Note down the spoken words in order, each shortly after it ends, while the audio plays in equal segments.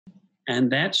And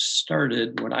that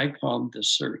started what I called the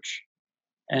search.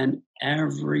 And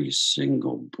every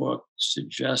single book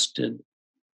suggested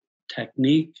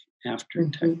technique after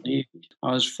technique.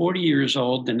 I was 40 years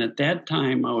old, and at that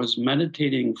time, I was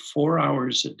meditating 4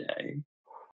 hours a day.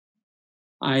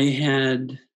 I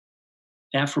had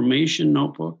affirmation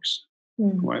notebooks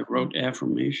where I wrote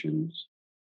affirmations.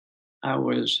 I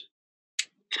was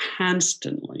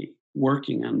constantly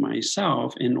working on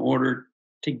myself in order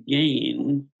to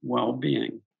gain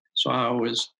well-being. So I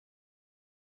was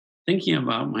thinking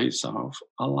about myself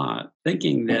a lot,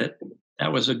 thinking that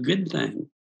that was a good thing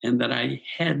and that I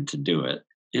had to do it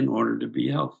in order to be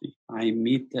healthy. I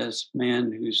meet this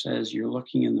man who says, "You're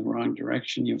looking in the wrong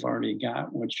direction. You've already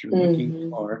got what you're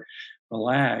looking for.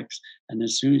 Relax." And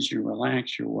as soon as you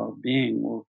relax, your well-being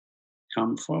will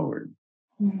come forward.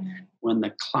 When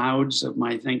the clouds of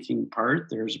my thinking part,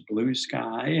 there's blue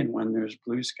sky. And when there's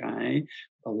blue sky,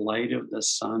 the light of the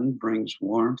sun brings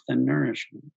warmth and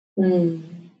nourishment.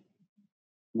 And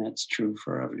that's true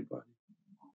for everybody.